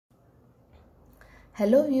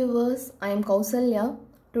Hello viewers, I am Kausalya.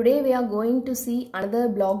 Today we are going to see another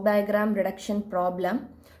block diagram reduction problem.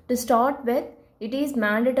 To start with, it is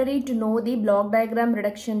mandatory to know the block diagram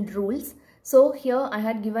reduction rules. So here I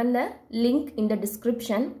had given the link in the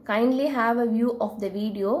description. Kindly have a view of the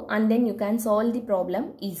video and then you can solve the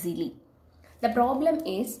problem easily. The problem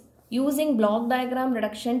is, using block diagram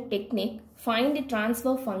reduction technique, find the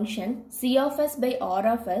transfer function C of s by R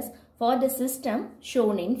of s for the system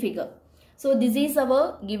shown in figure. So this is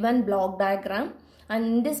our given block diagram, and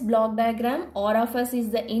in this block diagram R of s is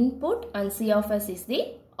the input and C of s is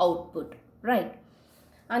the output, right?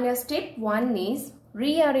 And your step 1 is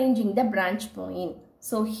rearranging the branch point.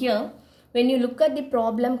 So here when you look at the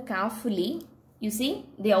problem carefully, you see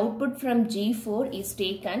the output from G4 is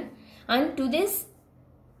taken, and to this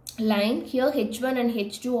line here H1 and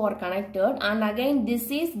H2 are connected, and again this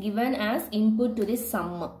is given as input to this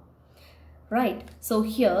sum. Right, so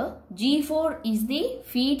here G4 is the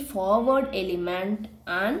feed forward element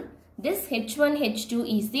and this H1,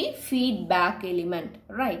 H2 is the feedback element,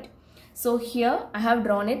 right? So here I have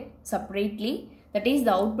drawn it separately, that is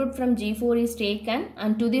the output from G4 is taken,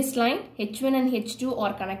 and to this line H1 and H2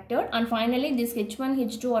 are connected, and finally this H1,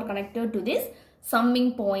 H2 are connected to this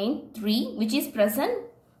summing point 3 which is present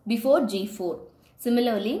before G4.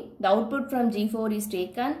 Similarly, the output from G4 is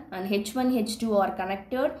taken and H1, H2 are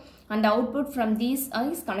connected, and the output from these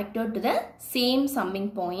is connected to the same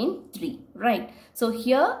summing point 3, right? So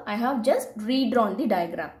here I have just redrawn the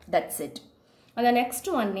diagram, that's it. And the next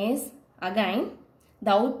one is, again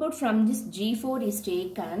the output from this G4 is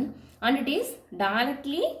taken and it is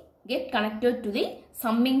directly get connected to the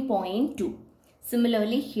summing point 2.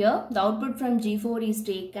 Similarly here the output from G4 is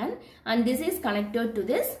taken and this is connected to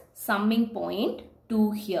this summing point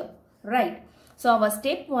 2 here, right? So our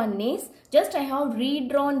step 1 is just I have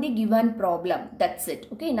redrawn the given problem, that's it,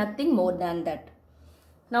 okay, nothing more than that.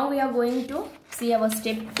 Now we are going to see our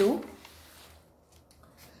step 2.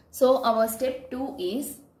 So our step 2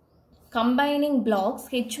 is combining blocks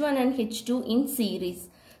H1 and H2 in series.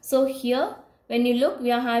 So here when you look,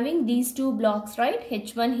 we are having these two blocks, right,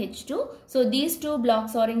 H1, H2. So these two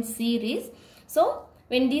blocks are in series. So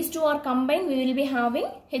when these two are combined, we will be having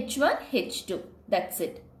H1, H2. That's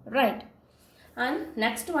it, right? And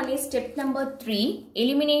next one is step number 3,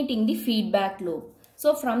 eliminating the feedback loop.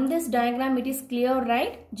 So from this diagram, it is clear,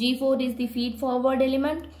 right? G4 is the feed forward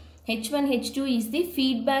element, H1, H2 is the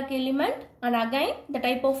feedback element, and again the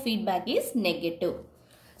type of feedback is negative.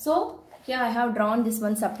 So here I have drawn this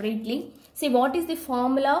one separately. See, what is the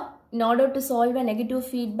formula in order to solve a negative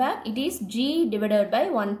feedback? It is G divided by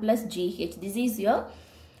 1 plus GH. This is your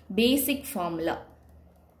basic formula.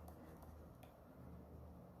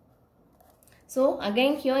 So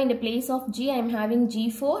again here in the place of G I am having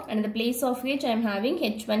G4 and in the place of H I am having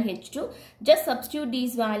H1, H2. Just substitute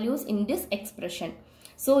these values in this expression.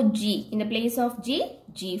 So G in the place of G,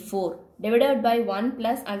 G4 divided by 1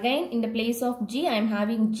 plus, again in the place of G I am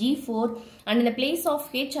having G4 and in the place of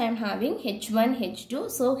H I am having H1, H2.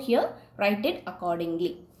 So here write it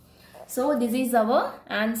accordingly. So this is our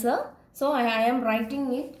answer. So I am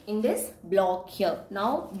writing it in this block here.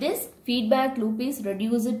 Now this feedback loop is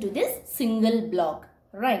reduced to this single block,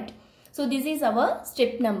 right? So this is our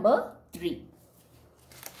step number 3.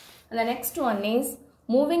 And the next one is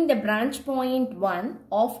moving the branch point 1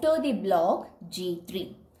 after the block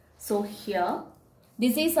G3. So here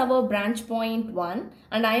this is our branch point 1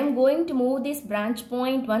 and I am going to move this branch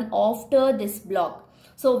point 1 after this block.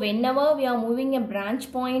 So whenever we are moving a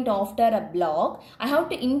branch point after a block, I have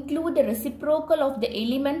to include the reciprocal of the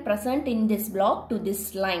element present in this block to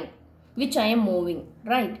this line which I am moving,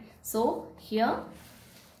 right? So here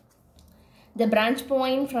the branch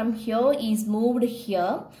point from here is moved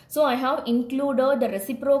here. So I have included the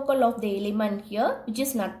reciprocal of the element here, which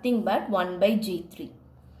is nothing but 1 by G3.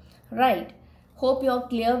 Right. Hope you are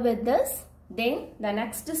clear with this. Then the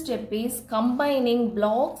next step is combining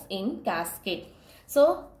blocks in cascade.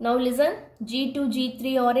 So now listen, G2,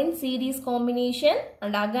 G3 are in series combination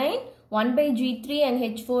and again 1 by G3 and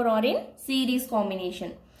H4 are in series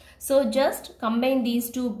combination. So just combine these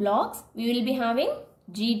two blocks, we will be having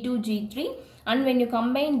G2, G3, and when you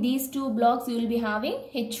combine these two blocks, you will be having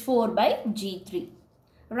H4 by G3.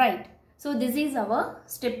 Right. So this is our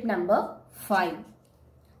step number 5.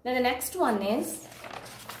 Then the next one is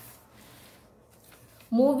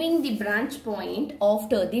moving the branch point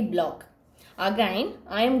after the block. Again,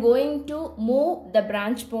 I am going to move the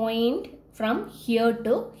branch point from here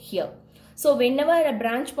to here. So whenever a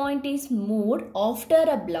branch point is moved after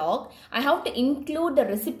a block, I have to include the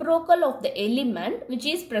reciprocal of the element which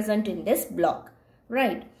is present in this block,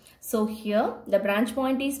 right? So here the branch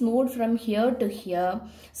point is moved from here to here.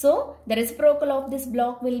 So the reciprocal of this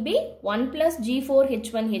block will be 1 plus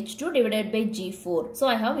G4H1H2 divided by G4. So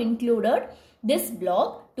I have included this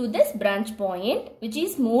block to this branch point which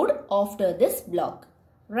is moved after this block.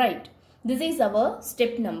 Right. This is our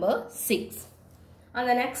step number 6. And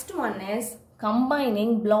the next one is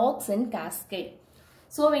combining blocks in cascade.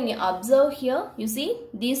 So when you observe here, you see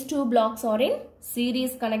these two blocks are in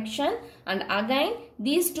series connection, and again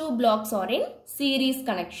these two blocks are in series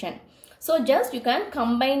connection. So just you can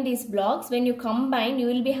combine these blocks. When you combine, you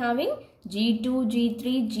will be having G2,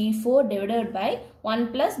 G3, G4 divided by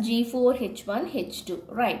 1 plus G4, H1, H2.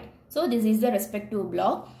 Right. So this is the respective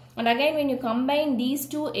block. And again when you combine these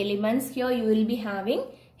two elements, here you will be having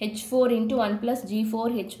H4 into 1 plus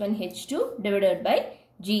G4, H1, H2 divided by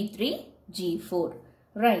G3, G4.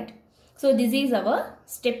 Right. So this is our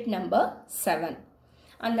step number 7.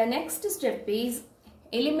 And the next step is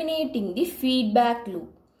eliminating the feedback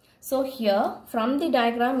loop. So here from the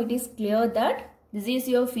diagram it is clear that this is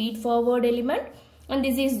your feed forward element and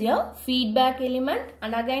this is your feedback element,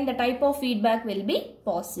 and again the type of feedback will be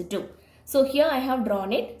positive. So here I have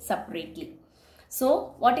drawn it separately.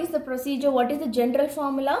 So what is the procedure? What is the general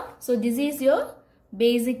formula? So this is your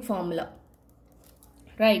basic formula.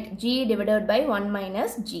 Right, G divided by 1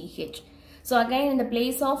 minus GH. So again in the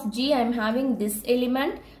place of G I am having this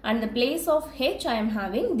element, and in the place of H I am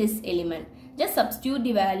having this element. Just substitute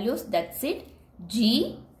the values, that's it.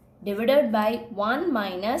 G divided by 1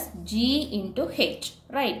 minus G into H.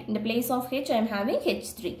 Right, in the place of H I am having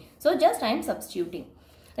H3. So just I am substituting.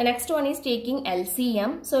 The next one is taking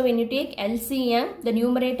LCM. So when you take LCM, the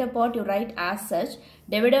numerator part you write as such,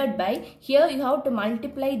 divided by, here you have to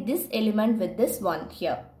multiply this element with this one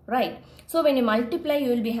here. Right. So when you multiply, you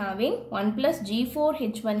will be having 1 plus G4,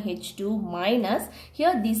 H1, H2 minus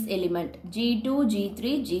here this element G2,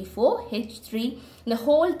 G3, G4, H3. The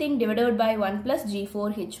whole thing divided by 1 plus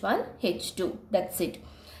G4, H1, H2. That's it.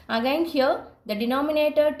 Again here the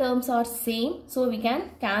denominator terms are same. So we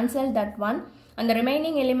can cancel that one. And the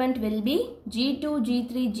remaining element will be G2,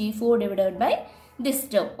 G3, G4 divided by this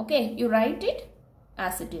term. Okay, you write it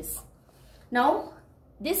as it is. Now,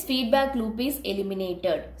 this feedback loop is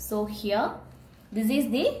eliminated. So here, this is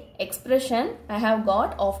the expression I have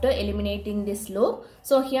got after eliminating this loop.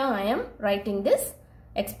 So here I am writing this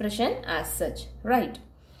expression as such. Right.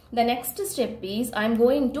 The next step is I am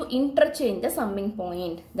going to interchange the summing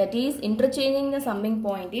point. That is, interchanging the summing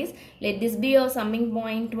point is, let this be your summing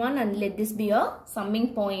point 1 and let this be your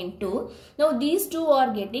summing point 2. Now these two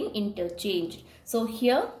are getting interchanged. So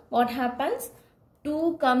here what happens?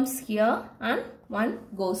 2 comes here and 1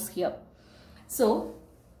 goes here. So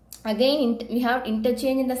again we have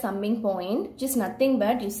interchange in the summing point, which is nothing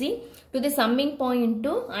but, you see, to the summing point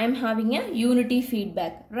 2 I am having a unity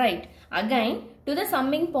feedback. Right. Again to the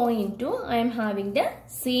summing point 2 I am having the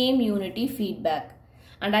same unity feedback.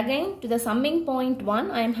 And again to the summing point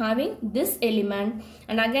 1 I am having this element,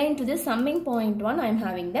 and again to the summing point 1 I am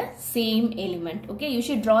having the same element. Okay, you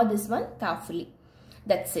should draw this one carefully.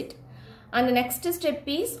 That's it. And the next step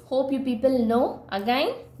is, hope you people know,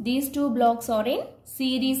 again these two blocks are in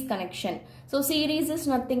series connection. So series is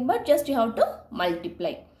nothing but just you have to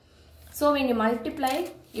multiply. So when you multiply,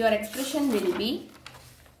 your expression will be,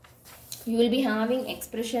 you will be having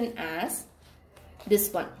expression as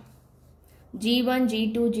this one. G1,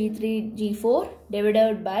 G2, G3, G4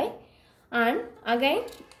 divided by, and again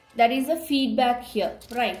that is a feedback here.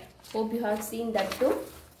 Right. Hope you have seen that too.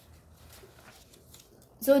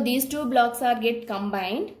 So these two blocks are get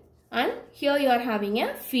combined, and here you are having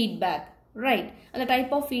a feedback. Right. And the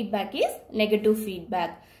type of feedback is negative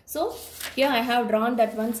feedback. So here I have drawn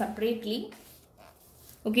that one separately.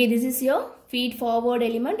 Okay, this is your feed forward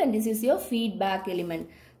element and this is your feedback element.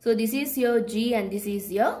 So this is your G and this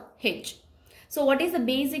is your H. So what is the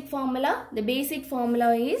basic formula? The basic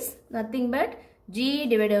formula is nothing but G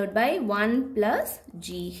divided by 1 plus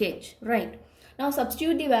GH. Right. Now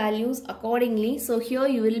substitute the values accordingly. So here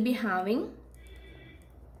you will be having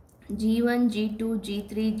G1, G2,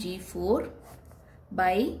 G3, G4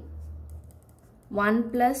 by 1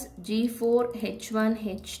 plus G4,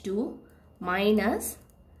 H1, H2 minus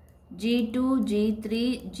G2,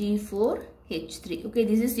 G3, G4, H3. Okay,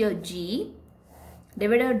 this is your G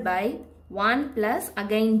divided by 1 plus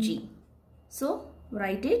again G. So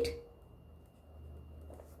write it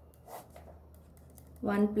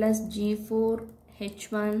 1 plus G4,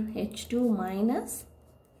 H1, H2 minus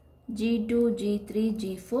G2, G3,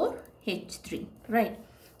 G4, H3. Right.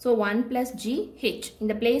 So 1 plus G, H. In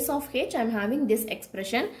the place of H, I am having this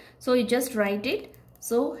expression. So you just write it.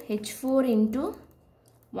 So H4 into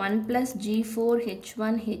 1 plus G4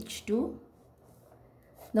 H1 H2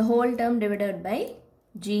 the whole term divided by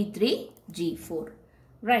G3 G4.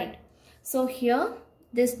 Right. So here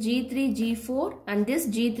this G3 G4 and this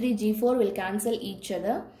G3 G4 will cancel each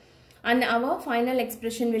other. And our final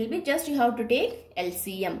expression will be just you have to take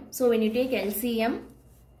LCM. So when you take LCM,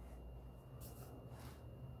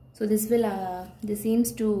 so this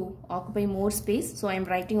seems to occupy more space. So I am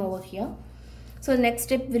writing over here. So the next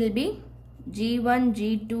step will be G1,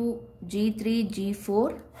 G2, G3,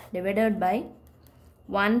 G4 divided by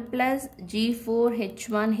 1 plus G4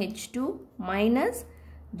 H1 H2 minus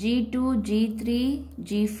G2, G3,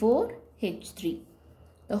 G4 H3.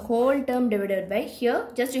 The whole term divided by, here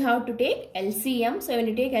just you have to take LCM. So when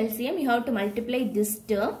you take LCM, you have to multiply this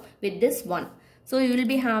term with this one. So you will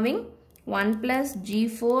be having 1 plus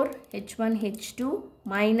G4 H1 H2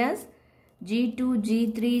 minus G2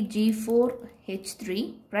 G3 G4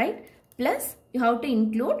 H3, right? Plus you have to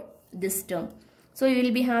include this term. So you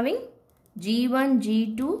will be having G1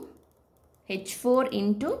 G2 H4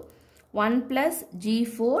 into 1 plus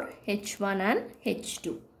G4 H1 and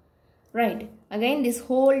H2. Right. Again this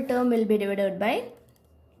whole term will be divided by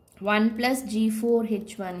 1 plus G4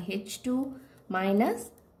 H1 H2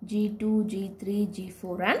 minus G2 G3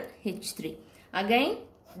 G4 and H3. Again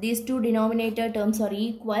these two denominator terms are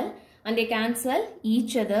equal and they cancel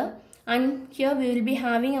each other, and here we will be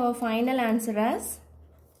having our final answer as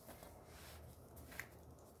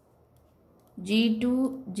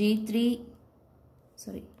G1 G2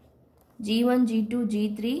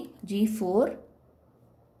 G3 G4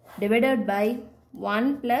 divided by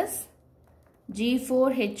 1 plus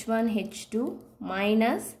G4 H1 H2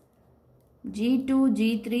 minus G2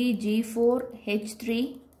 G3 G4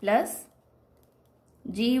 H3 plus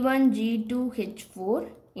G1 G2 H4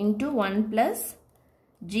 into 1 plus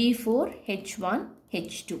G4 H1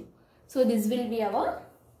 H2. So this will be our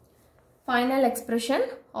final expression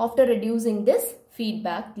after reducing this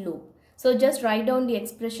feedback loop. So just write down the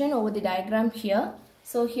expression over the diagram here.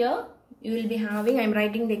 So here you will be having, I am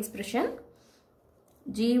writing the expression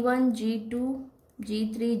G1 G2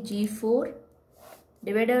 G3 G4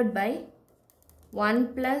 divided by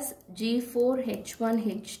 1 plus G4 H1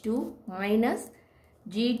 H2 minus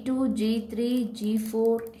G2 G3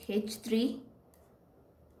 G4 H3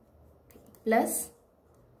 plus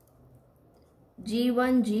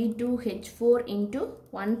G1 G2 H4 into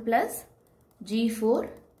 1 plus G4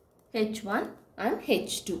 H1 and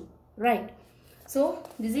H2. Right. So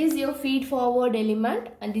this is your feed forward element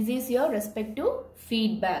and this is your respective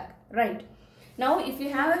feedback. Right. Now if you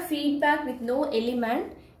have a feedback with no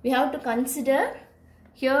element, we have to consider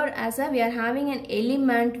here as we are having an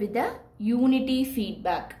element with a unity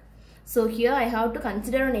feedback. So here I have to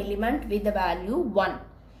consider an element with the value 1.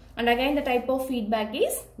 And again the type of feedback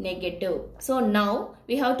is negative. So now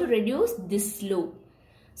we have to reduce this loop.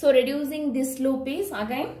 So reducing this loop is,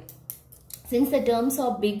 again, since the terms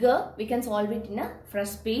are bigger, we can solve it in a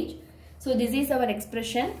fresh page. So this is our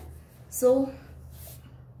expression. So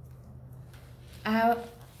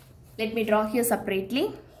let me draw here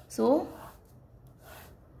separately. So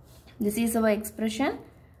this is our expression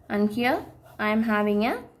and here I am having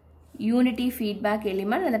a unity feedback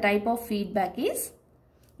element and the type of feedback is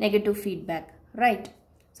negative feedback. Right.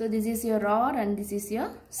 So this is your R and this is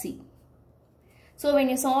your C. So when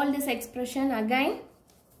you solve this expression, again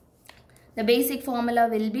the basic formula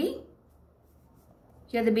will be,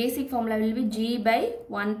 here the basic formula will be G by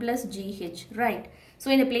 1 plus GH. Right. So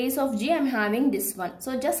in the place of G I am having this one.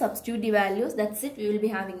 So just substitute the values, that's it, we will be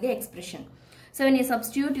having the expression. So when you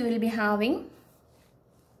substitute, you will be having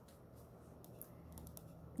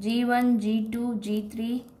G1, G2,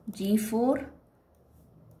 G3, G4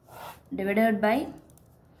 divided by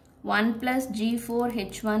 1 plus G4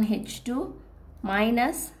 H1 H2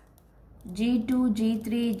 minus G2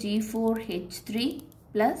 G3 G4 H3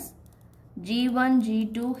 plus G1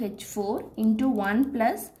 G2 H4 into 1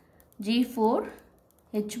 plus G4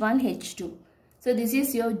 H1 H2. So this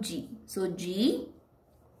is your G. So G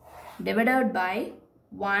divided by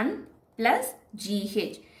 1 plus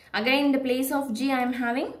GH. Again in the place of G I am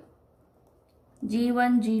having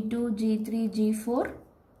G1 G2 G3 G4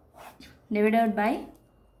 divided by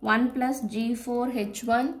 1 plus G4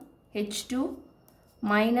 H1 H2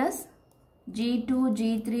 minus G2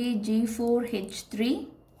 G3 G4 H3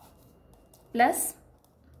 plus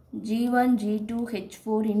G1 G2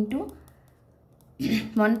 H4 into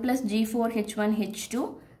 1 plus G4 H1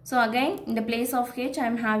 H2. So again in the place of H I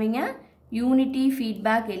am having a unity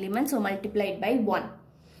feedback element, so multiplied by 1.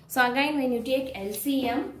 So again when you take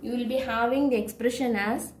LCM, you will be having the expression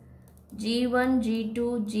as G1 G2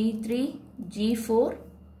 G3 G4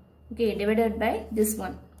 okay, divided by this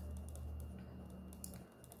one,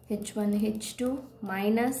 H1 H2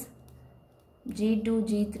 minus G2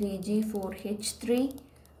 G3 G4 H3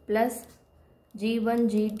 plus G1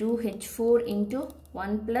 G2 H4 into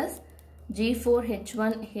 1 plus G4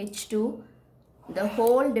 H1 H2, the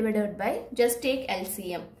whole divided by, just take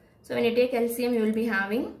LCM. So when you take LCM, you will be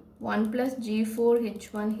having 1 plus G4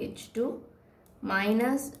 H1 H2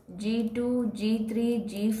 minus G2 G3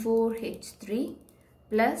 G4 H3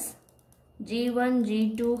 plus G1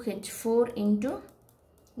 G2 H4 into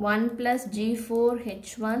 1 plus G4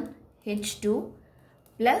 H1 H2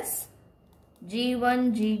 plus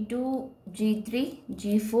G1 G2 G3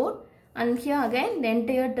 G4, and here again the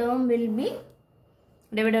entire term will be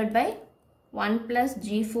divided by 1 plus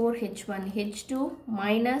G4 H1 H2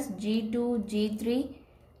 minus G2 G3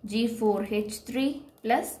 G4 H3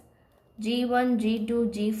 plus G1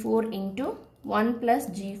 G2 G4 into 1 plus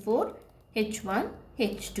G4 H1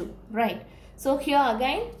 H2, right? So here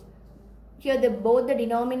again, here both the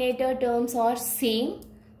denominator terms are same,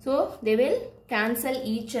 so they will cancel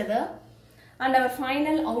each other, and our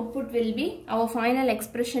final output will be, our final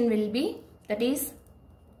expression will be, that is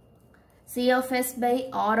C of S by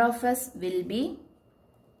R of S will be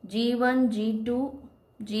G1 G2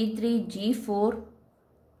 G3 G4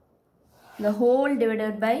 the whole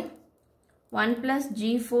divided by 1 plus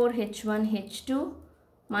G4 H1 H2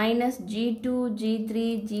 minus G2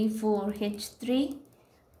 G3 G4 H3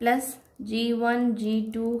 plus G1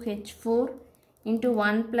 G2 H4 into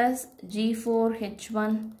 1 plus G4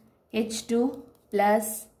 H1 H2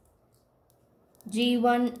 plus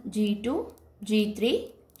G1 G2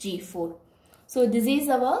 G3 G4. So this is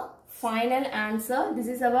our final answer. This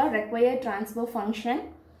is our required transfer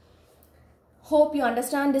function. Hope you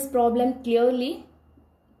understand this problem clearly.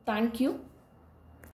 Thank you.